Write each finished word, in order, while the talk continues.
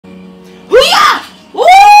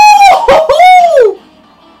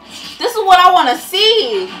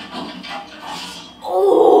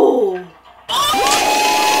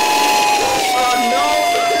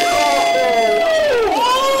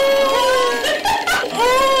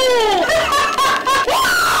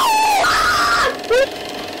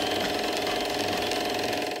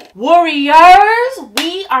Warriors,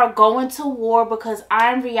 we are going to war because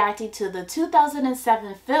I'm reacting to the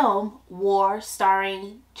 2007 film War,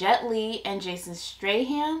 starring Jet Li and Jason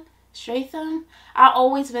Statham. I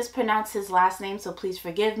always mispronounce his last name, so please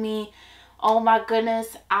forgive me. Oh my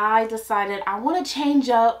goodness, I decided I want to change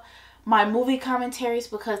up my movie commentaries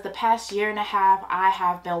because the past year and a half I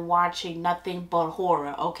have been watching nothing but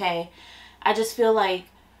horror, okay? I just feel like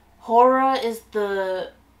horror is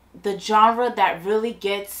the genre that really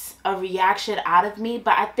gets a reaction out of me,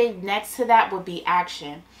 but I think next to that would be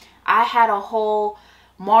action. I had a whole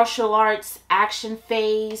martial arts action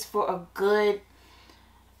phase for a good,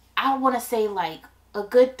 I want to say like a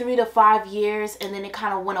good 3 to 5 years, and then it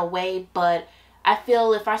kind of went away. But I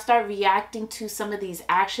feel if I start reacting to some of these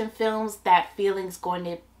action films, that feeling's going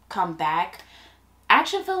to come back.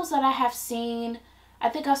 Action films that I have seen, I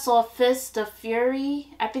think I saw Fist of Fury.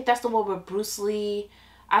 I think that's the one with Bruce Lee.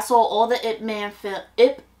 I saw all the Ip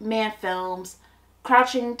Man films,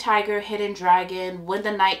 Crouching Tiger, Hidden Dragon, When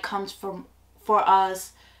the Night Comes for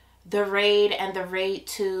Us, The Raid, and The Raid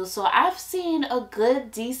 2. So I've seen a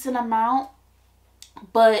good, decent amount.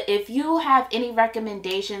 But if you have any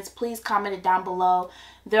recommendations, please comment it down below.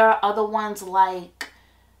 There are other ones like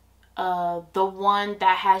the one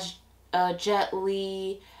that has Jet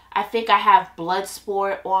Li. I think I have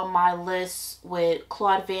Bloodsport on my list with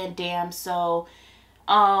Claude Van Damme. So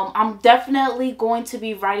I'm definitely going to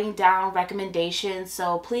be writing down recommendations.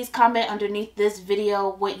 So please comment underneath this video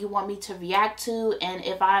what you want me to react to. And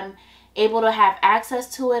if I'm able to have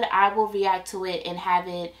access to it, I will react to it and have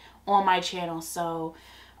it on my channel. So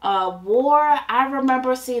War, I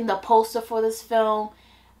remember seeing the poster for this film.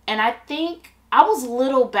 And I think I was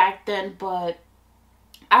little back then, but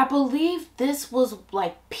I believe this was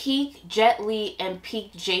like peak Jet Li and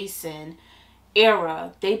peak Jason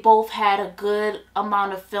era. They both had a good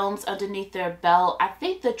amount of films underneath their belt. I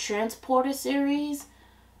think the Transporter series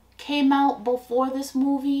came out before this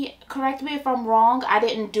movie. Correct me if I'm wrong. I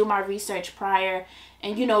didn't do my research prior.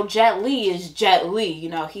 And you know, Jet Li is Jet Li. You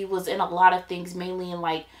know, he was in a lot of things, mainly in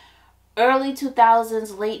like early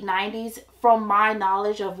 2000s, late 90s, from my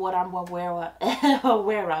knowledge of what I'm aware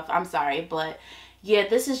of. I'm sorry, but yeah,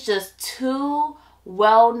 this is just two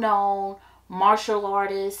well-known martial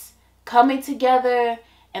artists coming together,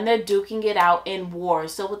 and they're duking it out in war.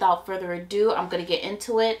 So without further ado, I'm going to get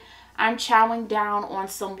into it. I'm chowing down on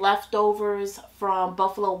some leftovers from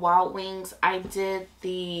Buffalo Wild Wings. I did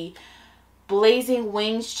the Blazing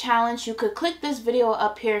Wings challenge. You could click this video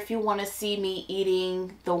up here if you want to see me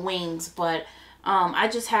eating the wings, but I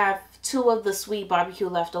just have 2 of the sweet barbecue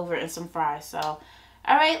leftover and some fries. So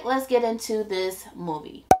alright, let's get into this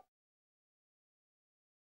movie.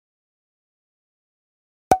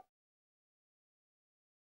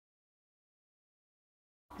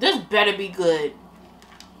 This better be good.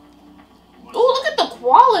 Oh, look at the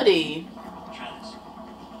quality.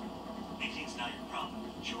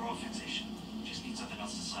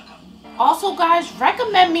 Also, guys,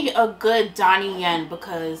 recommend me a good Donnie Yen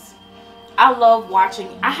because I love watching.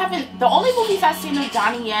 The only movies I've seen of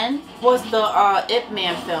Donnie Yen was the Ip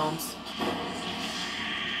Man films.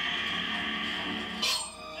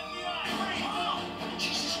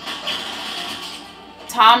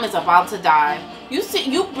 Tom is about to die.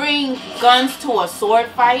 You bring guns to a sword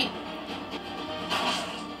fight.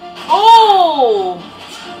 Oh!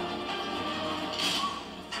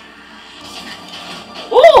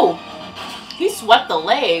 Ooh! He swept the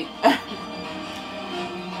leg.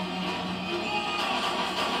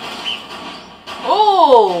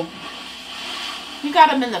 Oh! He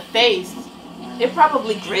got him in the face. It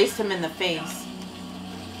probably grazed him in the face.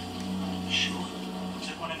 Sure.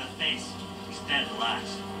 Took one in the face. He's dead at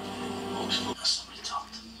last. Somebody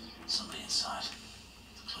talked. Somebody inside.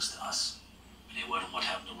 Close to us. Any word on what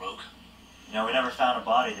happened to Rogue? You know, we never found a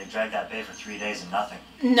body. They dragged that bay for 3 days and nothing.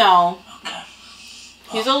 No. Okay.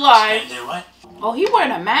 He's alive. There, right? Oh, he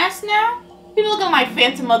wearing a mask now? He's looking like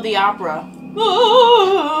Phantom of the Opera.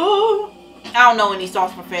 Oh. I don't know any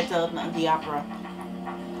songs for Phantom of the Opera.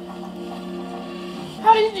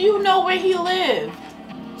 How did you know where he lived?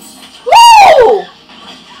 Woo!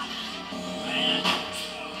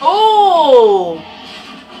 Oh!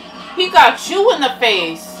 He got you in the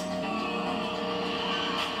face.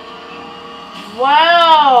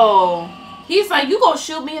 Wow. He's like, you gonna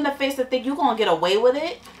shoot me in the face and think you gonna get away with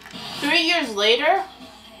it? 3 years later,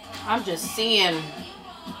 I'm just seeing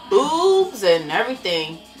boobs and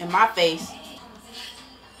everything in my face.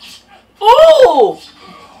 Oh!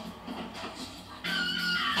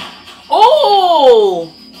 Oh!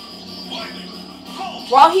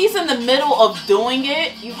 While he's in the middle of doing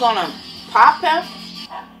it, you gonna pop him?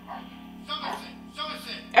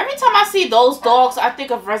 Every time I see those dogs, I think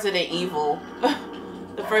of Resident Evil.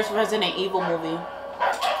 The first Resident Evil movie.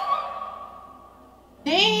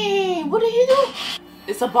 Dang, what did he do?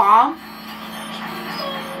 It's a bomb?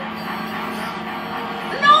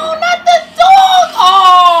 No, not the dog!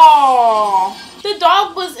 Oh! The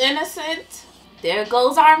dog was innocent. There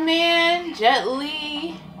goes our man, Jet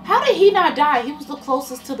Li. How did he not die? He was the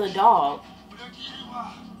closest to the dog.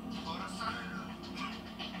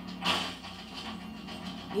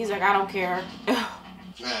 He's like, I don't care.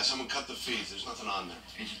 Yeah, someone cut the feeds. There's nothing on there.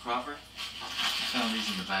 Agent Crawford? I found these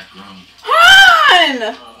in the back room.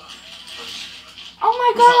 Han! Oh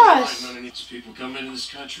my gosh. None of these people come into this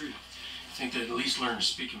country. I think they'd at least learn to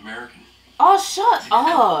speak American. Oh, shut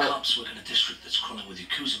up. Cops work in a district that's crawling with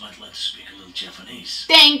Yakuza might like to speak a little Japanese.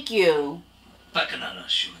 Thank you. Can't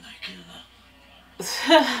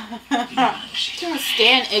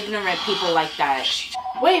stand ignorant people like that.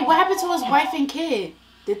 Wait, what happened to his wife and kid?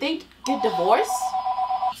 Did they get divorced?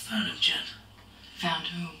 Found him, Jen. Found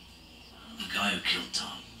who? The guy who killed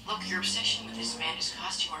Tom. Look, your obsession with this man has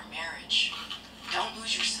cost you our marriage. Don't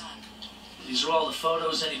lose your son. These are all the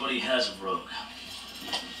photos anybody has of Rogue.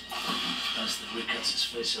 That's that recuts his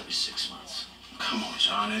face every 6 months. Come on,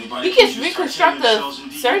 John. Anybody? He gets reconstructive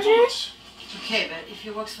surgery? Okay, but if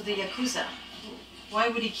he works for the Yakuza, why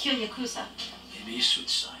would he kill Yakuza? Maybe he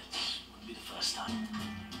switched sides. Wouldn't be the first time.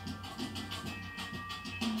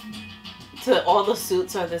 To all the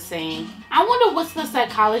suits are the same. I wonder what's the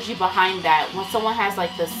psychology behind that when someone has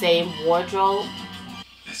like the same wardrobe.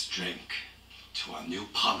 Let's drink to our new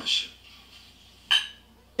partnership.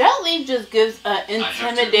 Jet Li just gives an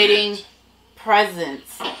intimidating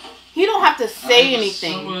presence. He don't have to say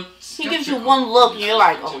anything. He gives you one look and you're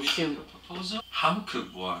like, oh shoot. How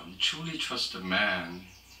could one truly trust a man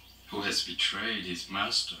who has betrayed his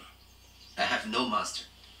master? I have no master,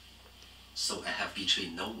 so I have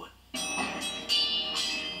betrayed no one.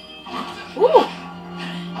 Ooh.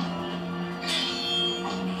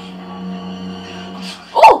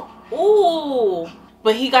 Ooh. Ooh.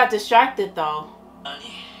 But he got distracted though.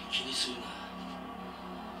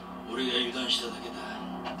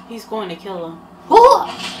 He's going to kill him. Ooh.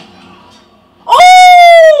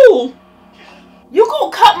 Oh! You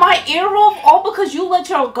gonna cut my ear off all because you let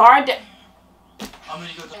your guard down?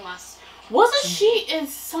 Wasn't she in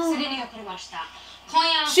some...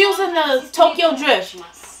 She was in the Tokyo Drift.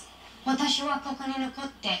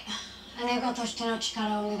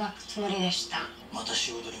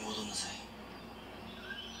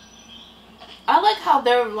 I like how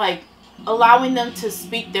they're like allowing them to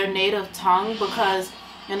speak their native tongue, because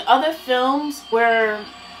in other films where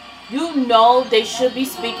you know they should be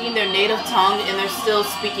speaking their native tongue and they're still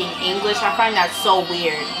speaking English, I find that so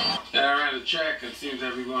weird. Yeah, I ran a check. It seems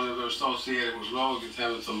everyone ever associated with Rogue is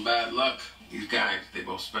having some bad luck. These guys, they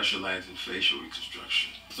both specialize in facial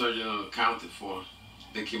reconstruction. Surgeon unaccounted for.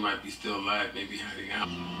 Think he might be still alive, maybe hiding out.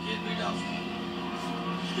 Get rid of.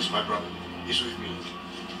 This is my brother. He's with me.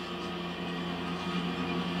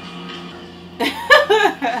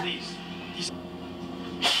 Please.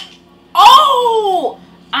 Oh!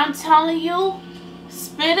 I'm telling you,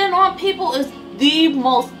 spitting on people is the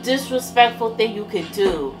most disrespectful thing you could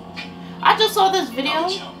do. I just saw this video.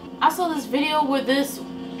 I saw this video where this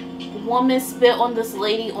woman spit on this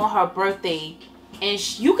lady on her birthday. And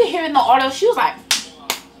you could hear in the audio, she was like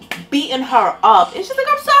beating her up. And she's like,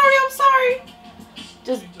 I'm sorry.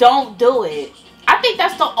 Just don't do it. I think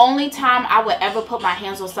that's the only time I would ever put my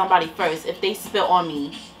hands on somebody first, if they spit on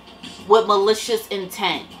me with malicious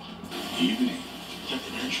intent. Evening.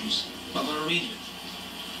 Captain Andrews. I'm gonna read it.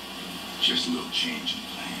 Just a little change in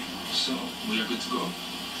plan. So, we are good to go.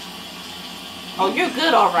 Oh, you're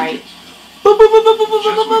good, all right. Boop, boop, boop, boop, boop, boop,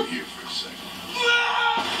 Just boop, boop. wait here for a second.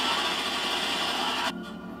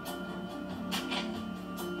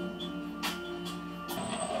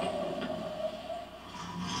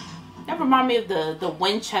 That reminds me of the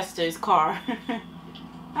Winchester's car.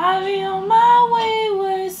 I'll be on my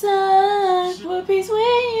wayward son, for peace when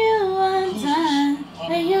you undone,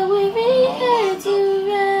 and you're with me here to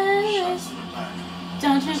rest.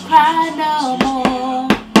 Don't you cry no more.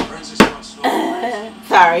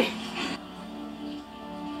 Sorry.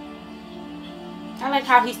 I like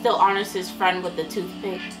how he still honors his friend with the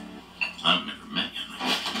toothpick. I've never met you.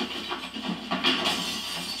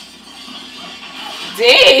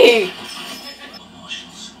 Dang!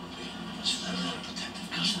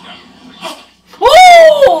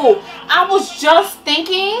 Woo! I was just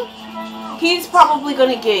thinking he's probably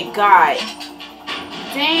gonna get got.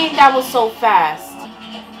 Dang, that was so fast.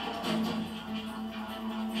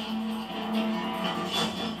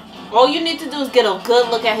 All you need to do is get a good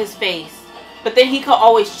look at his face. But then he could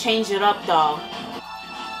always change it up though.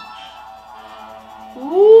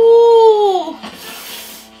 Ooh.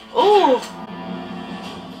 Ooh.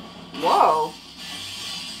 Whoa.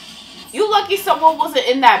 You lucky someone wasn't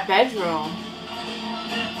in that bedroom.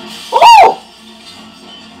 Ooh.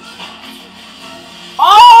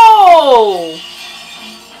 Oh.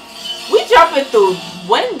 We jumping through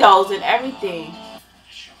windows and everything.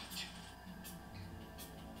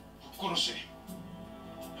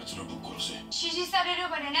 指示されれ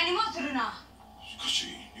ばね、何もするな。しかし、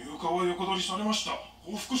入荷は横取りされました。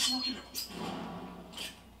報復しなければ。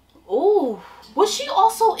 Ooh, was she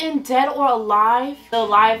also in Dead or Alive, the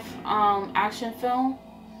live action film?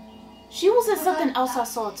 She was in something else I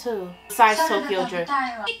saw too, besides Tokyo Drift.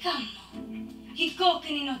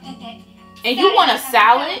 And you want a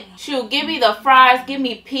salad? Shoot, give me the fries, give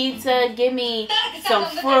me pizza, give me some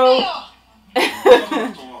fruit.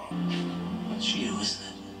 It's you, isn't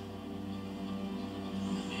it?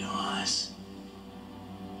 Look in your eyes.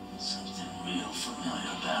 Something real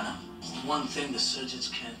familiar about him. It's the one thing the surgeons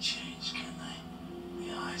can't change, can they?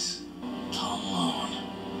 The eyes. Tom alone.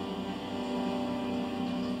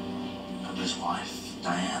 Remember his wife,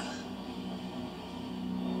 Diane?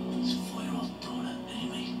 His 4-year-old daughter,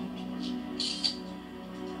 Amy.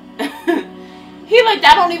 He like,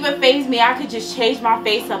 that don't even faze me. I could just change my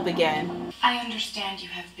face up again. I understand you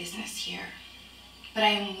have business here, but I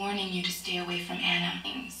am warning you to stay away from Anna.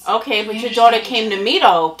 Okay, but your daughter came to me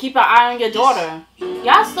though. Keep an eye on your daughter.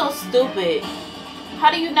 Y'all so stupid. How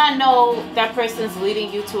do you not know that person's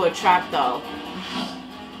leading you to a trap though?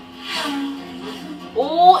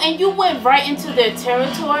 Oh, and you went right into their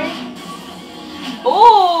territory?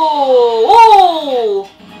 Oh, oh.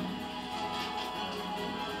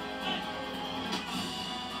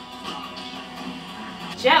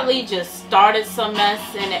 Jet Li just started some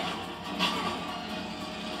mess in it.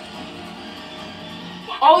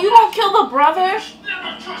 Oh, you gonna kill the brother?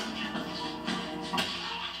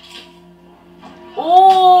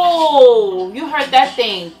 Oh, you heard that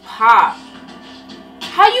thing pop.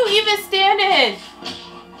 How you even standing?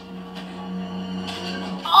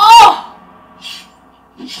 Oh!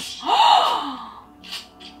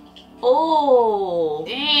 Oh,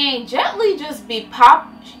 dang, Jet Li just be pop.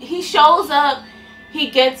 He shows up, he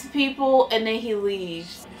gets people, and then he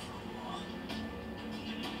leaves.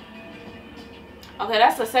 Okay,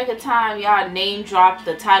 that's the second time y'all name dropped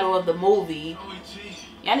the title of the movie.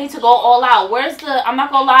 Y'all need to go all out. Where's the... I'm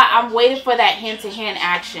not gonna lie, I'm waiting for that hand-to-hand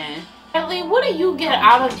action. Jet Li, what do you get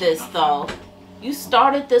out of this, though? You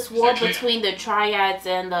started this war between the Triads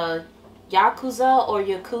and the Yakuza or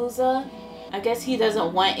Yakuza. I guess he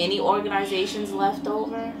doesn't want any organizations left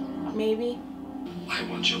over, maybe? I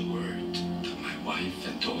want your word that my wife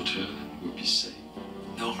and daughter will be safe.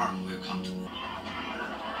 No harm will come to them.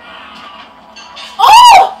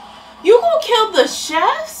 Oh! You gonna kill the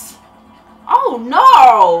chefs? Oh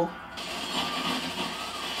no!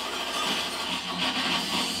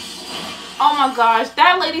 Oh my gosh,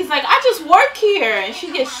 that lady's like, I just work here, and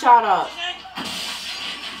she gets shot up.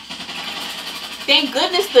 Thank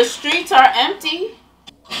goodness the streets are empty.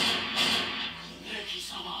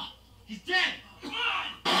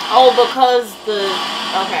 Oh, because the...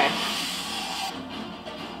 Okay.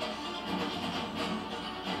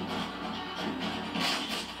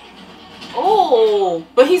 Oh,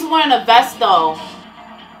 but he's wearing a vest though.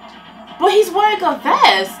 But he's wearing a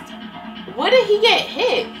vest. Where did he get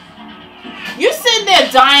hit? You're sitting there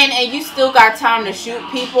dying and you still got time to shoot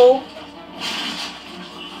people?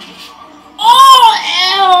 Oh,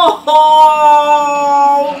 ew.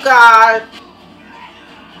 Oh, God.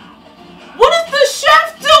 What is the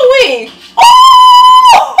chef doing?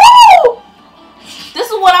 Oh! This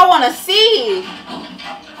is what I want to see.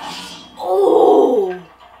 Oh.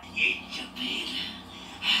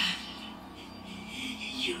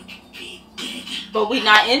 But we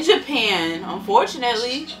not in Japan,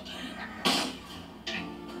 unfortunately.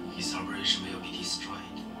 His operation will be destroyed.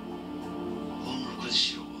 What more could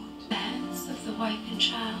she want? Hands of the wife and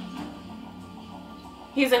child.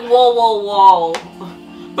 He's like, whoa, whoa, whoa.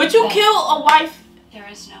 But you killed a wife. There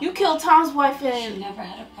is no. You killed Tom's wife She and... never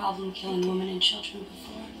had a problem killing women and children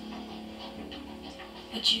before.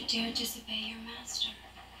 But you dare disobey your master.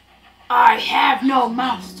 I have no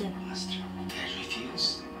master. Master, I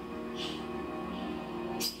refuse.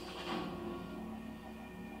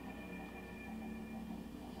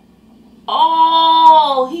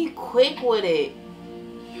 Oh, he quick with it.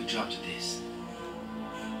 You dropped this.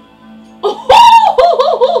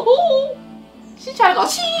 She tried to go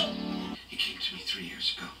cheat. He came to me 3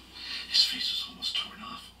 years ago. His face was almost torn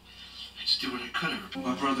off. I just did what I could.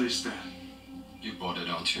 My brother is dead. You brought it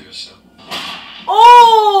onto yourself.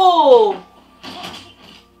 Oh!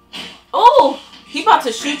 Oh! He about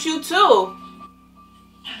to shoot you too.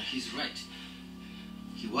 He's right.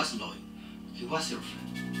 He was loyal. He was your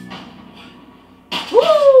friend.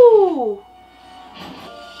 Woo!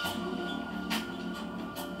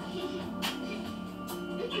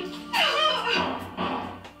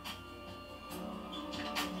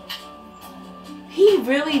 He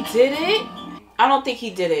really did it? I don't think he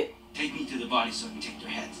did it. Take me to the body so I can take their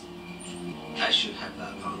heads. I should have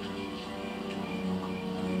that powder.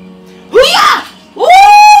 Hoo-yah! Woo!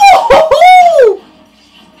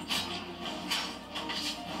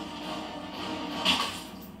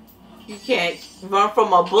 You can't run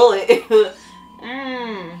from a bullet.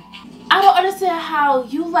 I don't understand how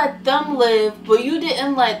you let them live, but you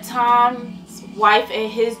didn't let Tom's wife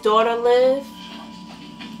and his daughter live.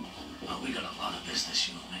 Oh, we got a lot of business,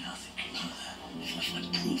 you and me. I think you know that. If I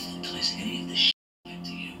find proof that ties any of this shit back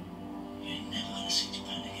to you, you ain't never gonna see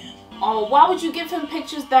Japan again. Oh, why would you give him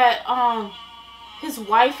pictures that his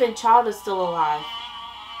wife and child is still alive?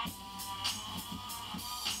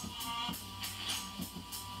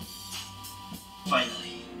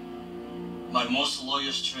 Finally, my most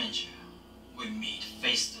loyal stranger, we meet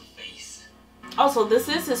face to face. Also, this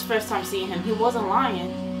is his first time seeing him. He wasn't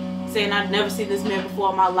lying, saying I've never seen this man before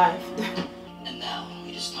in my life. And now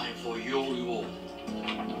it is time for your reward.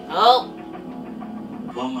 Oh.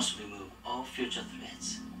 One must remove all future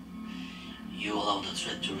threats. You allow the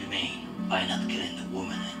threat to remain by not killing the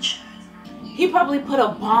woman and child. He probably put a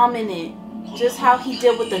bomb in it. Just how he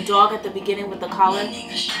did with the dog at the beginning with the collar.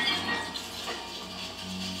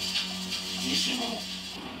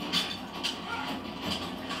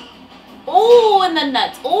 Oh, in the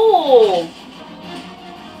nuts. Oh.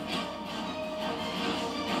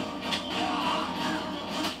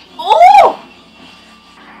 Oh.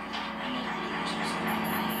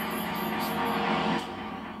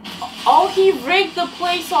 Oh, he rigged the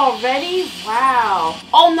place already? Wow.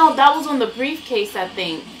 Oh, no, that was on the briefcase, I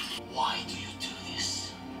think. Why do you do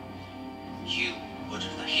this? You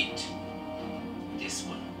ordered the hit. This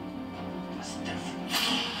one was different.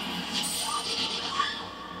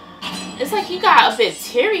 It's like he got a bit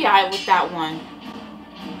teary-eyed with that one.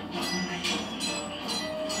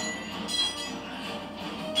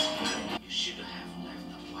 You should have left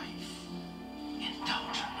the wife and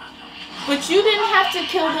daughter alone. But you didn't have to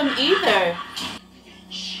kill them either.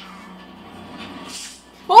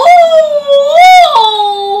 Oh!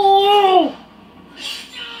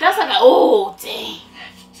 That's like a, oh, dang.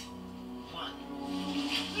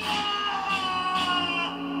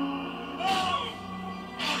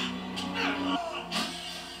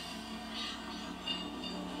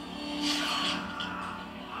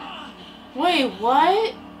 Wait,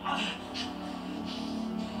 what?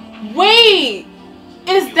 Wait!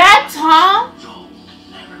 Is that Tom? No,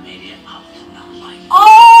 never made it out alive.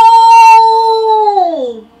 Oh!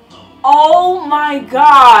 Oh my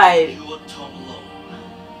god. You were Tom alone.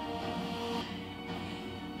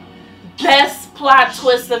 Best plot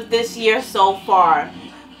twist of this year so far.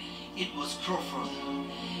 It was Crawford.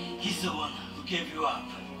 He's the one who gave you up.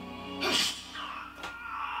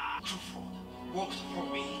 Crawford worked for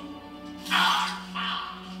me.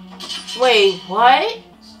 Wait, what?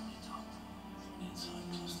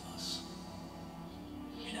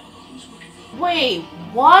 Wait,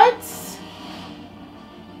 what?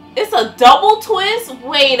 It's a double twist?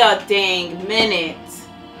 Wait a dang minute.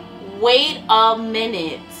 Wait a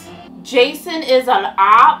minute. Jason is an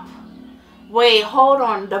op? Wait, hold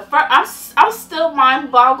on. The first, I'm still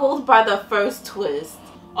mind boggled by the first twist.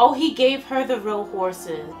 Oh, he gave her the real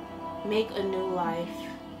horses. Make a new life.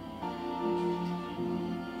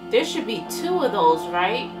 There should be 2 of those,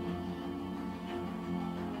 right?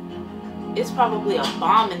 It's probably a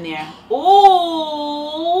bomb in there.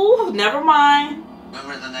 Ooh, never mind.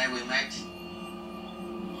 Remember the night we met?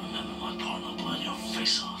 Remember my partner blowing your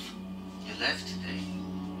face off? You left today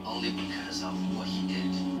only because of what he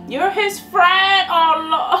did. You're his friend.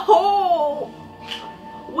 Oh,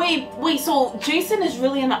 no. Wait, so Jason is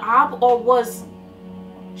really an op, or was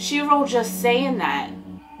Shiro just saying that?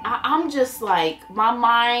 I'm just like, my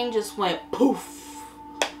mind just went poof.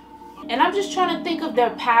 And I'm just trying to think of their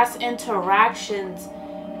past interactions.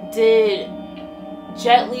 Did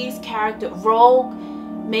Jet Li's character, Rogue,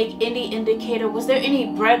 make any indicator? Was there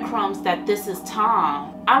any breadcrumbs that this is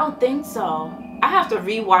Tom? I don't think so. I have to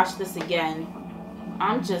rewatch this again.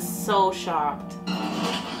 I'm just so shocked.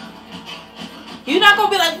 You're not gonna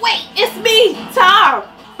be like, wait, it's me, Tom.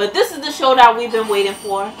 But this is the showdown we've been waiting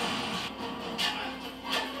for.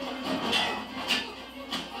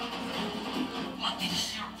 Want me to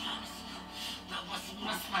see your plans? Now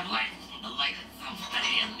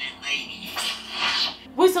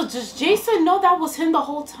so does Jason know that was him the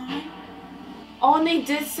whole time? Oh, and they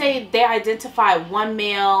did say they identified one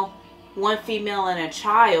male, one female, and a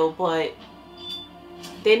child, but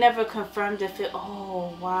they never confirmed if it...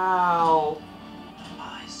 Oh, wow.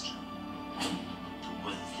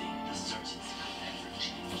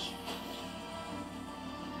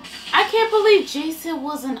 I can't believe Jason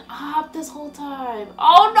was an op this whole time.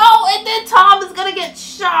 Oh no, and then Tom is gonna get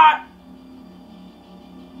shot.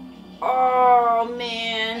 Oh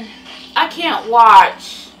man. I can't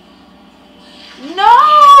watch.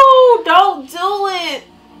 No, don't do it.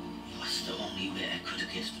 What's the only way I could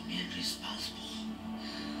have guessed the man responsible?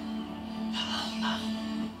 Paula.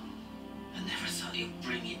 I never thought you'd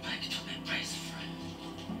bring me back to my best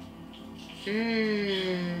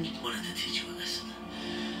friend. Wanted to teach you a lesson.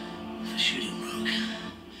 For shooting Rogue.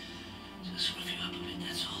 Just rough you up a bit,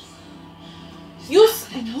 that's all. You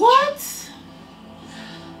what?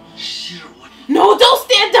 Sure, what? No, don't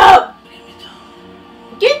stand up! Get me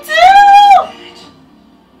down. Get down!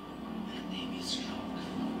 That name is Rogue.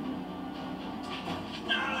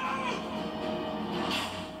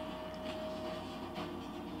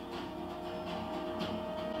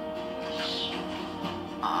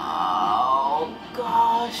 Oh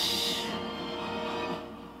gosh.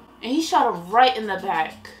 And he shot him right in the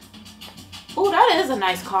back. Oh, that is a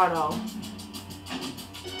nice car though.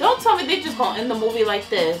 Don't tell me they just gonna end the movie like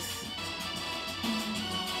this.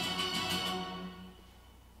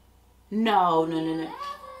 No, no, no, no.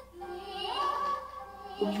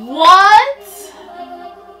 What?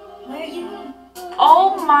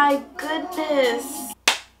 Oh my goodness.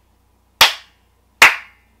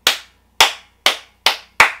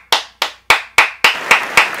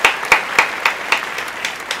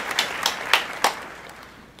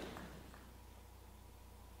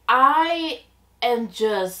 I am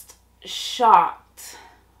just shocked.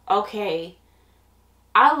 Okay.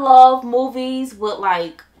 I love movies with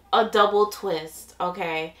like a double twist,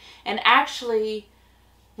 okay? And actually,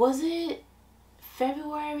 was it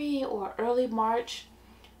February or early March?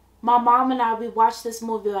 My mom and I, we watched this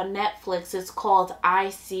movie on Netflix. It's called I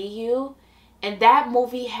See You. And that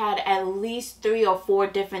movie had at least 3 or 4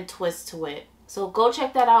 different twists to it. So go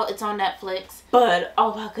check that out. It's on Netflix. But,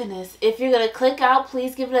 oh my goodness. If you're going to click out,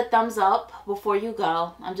 please give it a thumbs up before you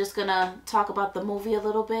go. I'm just going to talk about the movie a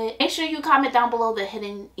little bit. Make sure you comment down below the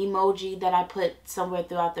hidden emoji that I put somewhere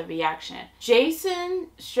throughout the reaction. Jason's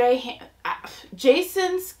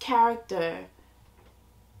character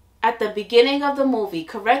at the beginning of the movie,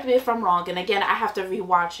 correct me if I'm wrong, and again, I have to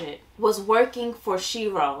rewatch it, was working for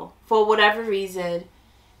Shiro for whatever reason.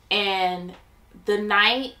 And the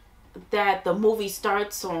night that the movie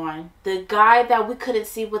starts on, the guy that we couldn't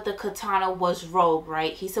see with the katana was Rogue,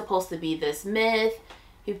 right? He's supposed to be this myth.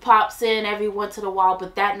 He pops in every once in a while,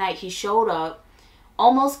 but that night he showed up,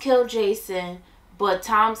 almost killed Jason, but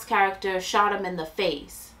Tom's character shot him in the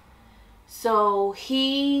face. So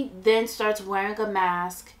he then starts wearing a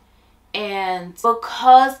mask, and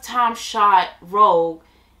because Tom shot Rogue,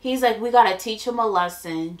 he's like, we gotta teach him a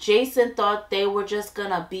lesson. Jason thought they were just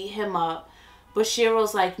gonna beat him up. But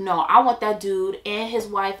Shiro's like, no, I want that dude and his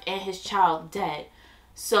wife and his child dead.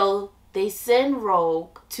 So they send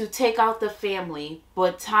Rogue to take out the family.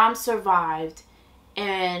 But Tom survived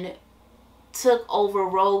and took over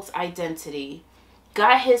Rogue's identity.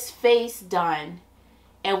 Got his face done.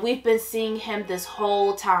 And we've been seeing him this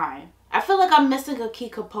whole time. I feel like I'm missing a key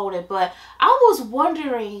component. But I was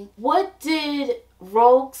wondering, what did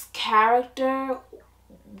Rogue's character...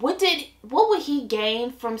 What would he gain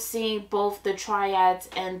from seeing both the Triads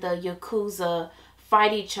and the Yakuza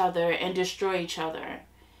fight each other and destroy each other?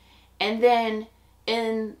 And then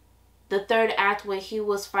in the third act where he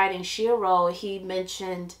was fighting Shiro, he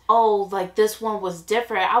mentioned, oh, like this one was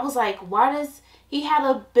different. I was like, why does he had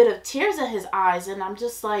a bit of tears in his eyes? And I'm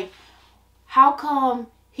just like, how come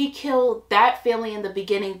he killed that family in the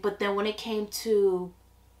beginning, but then when it came to,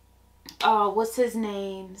 what's his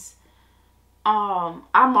name's? I'm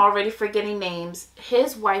already forgetting names.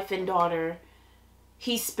 His wife and daughter,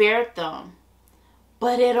 he spared them.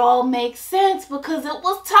 But it all makes sense because it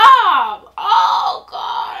was Tom. Oh,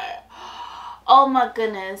 God. Oh, my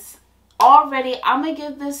goodness. Already, I'm going to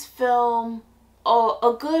give this film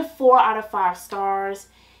a good 4 out of 5 stars.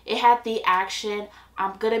 It had the action.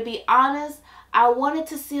 I'm going to be honest. I wanted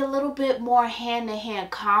to see a little bit more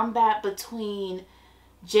hand-to-hand combat between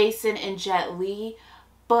Jason and Jet Li.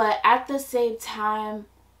 But at the same time,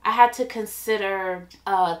 I had to consider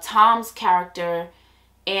Tom's character.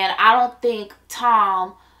 And I don't think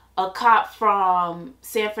Tom, a cop from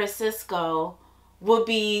San Francisco, would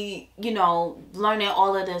be, you know, learning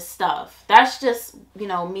all of this stuff. That's just, you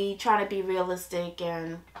know, me trying to be realistic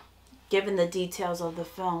and giving the details of the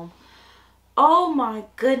film. Oh my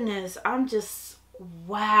goodness. I'm just,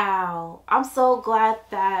 wow. I'm so glad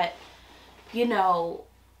that, you know,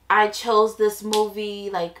 I chose this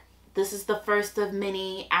movie. Like, this is the first of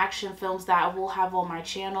many action films that I will have on my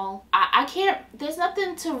channel. I can't, there's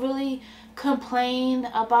nothing to really complain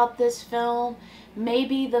about this film.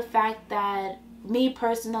 Maybe the fact that, me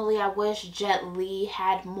personally, I wish Jet Li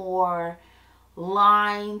had more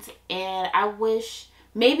lines, and I wish,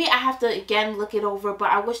 maybe I have to again look it over, but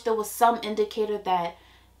I wish there was some indicator that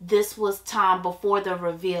this was Tom before the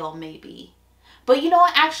reveal, maybe. But you know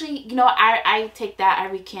what, actually, you know, I take that,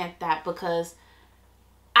 I recant that, because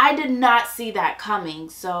I did not see that coming.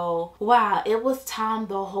 So wow, it was Tom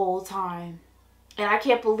the whole time. And I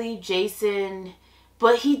can't believe Jason,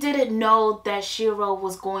 but he didn't know that Shiro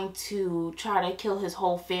was going to try to kill his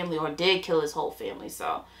whole family, or did kill his whole family.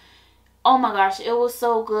 So, oh my gosh, it was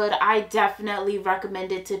so good. I definitely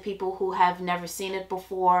recommend it to people who have never seen it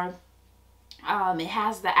before. It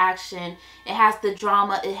has the action, it has the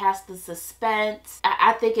drama, it has the suspense.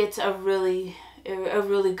 I think it's a really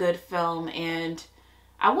good film, and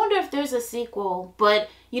I wonder if there's a sequel. But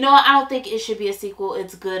you know what, I don't think it should be a sequel.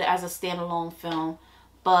 It's good as a standalone film.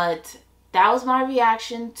 But that was my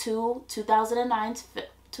reaction to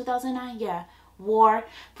 2009, yeah, War.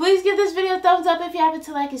 Please give this video a thumbs up if you happen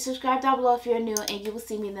to like it. Subscribe down below if you're new, and you will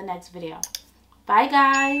see me in the next video. Bye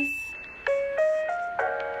guys.